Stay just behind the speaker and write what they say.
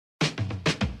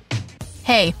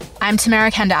Hey, I'm Tamara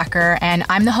Kandaker, and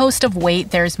I'm the host of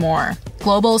Wait, There's More,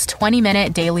 Global's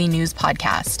 20-minute daily news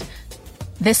podcast.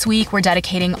 This week, we're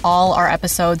dedicating all our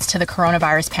episodes to the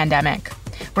coronavirus pandemic.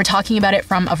 We're talking about it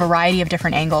from a variety of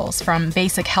different angles, from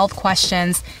basic health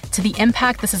questions to the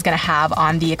impact this is going to have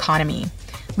on the economy.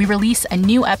 We release a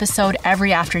new episode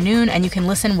every afternoon, and you can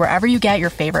listen wherever you get your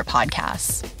favorite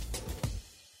podcasts.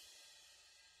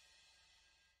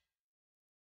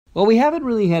 Well, we haven't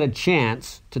really had a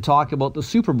chance to talk about the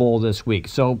Super Bowl this week,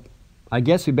 so I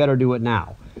guess we better do it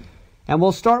now. And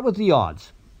we'll start with the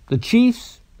odds. The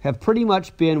Chiefs have pretty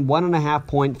much been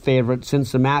 1.5-point favorites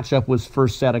since the matchup was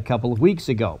first set a couple of weeks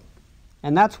ago.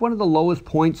 And that's one of the lowest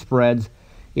point spreads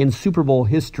in Super Bowl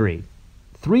history.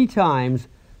 3 times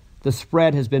the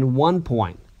spread has been 1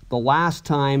 point. The last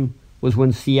time was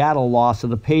when Seattle lost to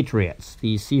the Patriots.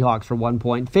 The Seahawks were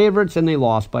 1-point favorites and they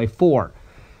lost by 4.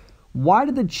 Why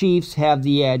do the Chiefs have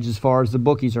the edge as far as the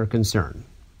bookies are concerned?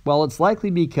 Well, it's likely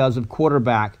because of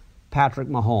quarterback Patrick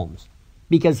Mahomes.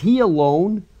 Because he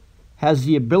alone has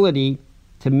the ability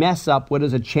to mess up what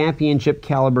is a championship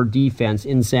caliber defense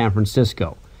in San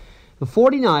Francisco. The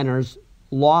 49ers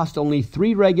lost only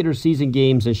 3 regular season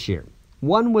games this year.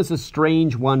 One was a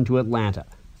strange one to Atlanta.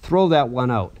 Throw that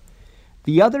one out.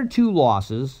 The other 2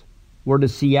 losses were to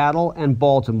Seattle and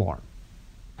Baltimore.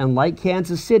 And like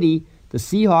Kansas City, the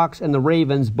Seahawks and the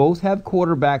Ravens both have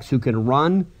quarterbacks who can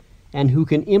run and who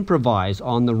can improvise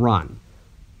on the run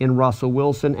in Russell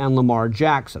Wilson and Lamar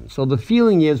Jackson. So the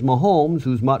feeling is Mahomes,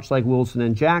 who's much like Wilson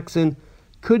and Jackson,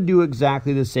 could do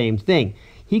exactly the same thing.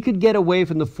 He could get away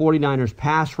from the 49ers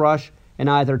pass rush and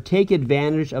either take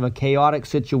advantage of a chaotic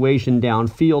situation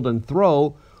downfield and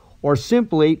throw, or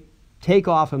simply take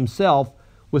off himself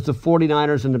with the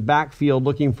 49ers in the backfield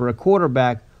looking for a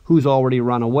quarterback who's already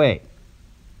run away.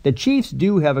 The Chiefs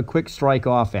do have a quick strike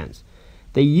offense.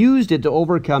 They used it to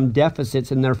overcome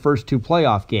deficits in their first 2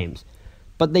 playoff games.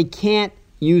 But they can't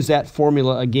use that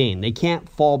formula again. They can't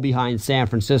fall behind San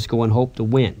Francisco and hope to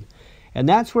win. And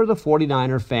that's where the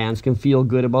 49er fans can feel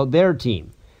good about their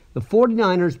team. The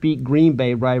 49ers beat Green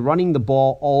Bay by running the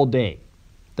ball all day.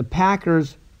 The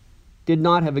Packers did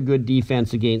not have a good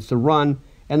defense against the run,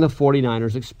 and the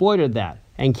 49ers exploited that.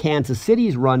 And Kansas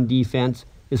City's run defense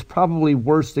is probably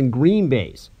worse than Green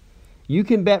Bay's. You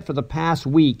can bet for the past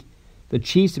week, the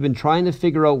Chiefs have been trying to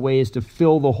figure out ways to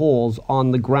fill the holes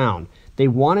on the ground. They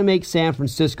want to make San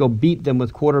Francisco beat them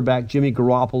with quarterback Jimmy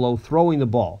Garoppolo throwing the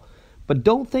ball. But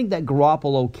don't think that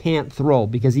Garoppolo can't throw,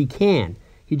 because he can.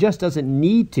 He just doesn't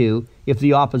need to if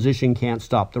the opposition can't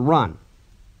stop the run.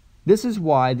 This is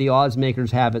why the odds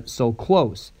makers have it so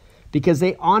close, because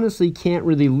they honestly can't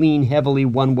really lean heavily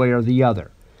one way or the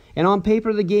other. And on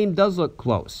paper, the game does look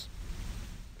close.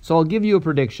 So I'll give you a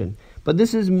prediction, but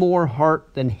this is more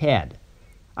heart than head.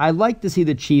 I'd like to see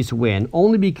the Chiefs win,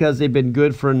 only because they've been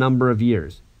good for a number of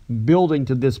years, building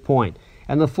to this point.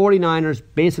 And the 49ers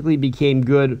basically became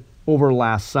good over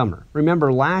last summer.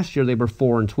 Remember, last year they were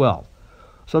 4-12.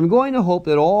 So I'm going to hope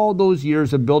that all those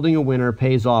years of building a winner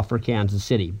pays off for Kansas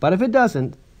City. But if it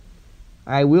doesn't,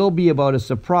 I will be about as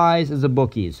surprised as the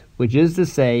bookies, which is to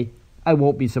say, I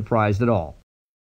won't be surprised at all.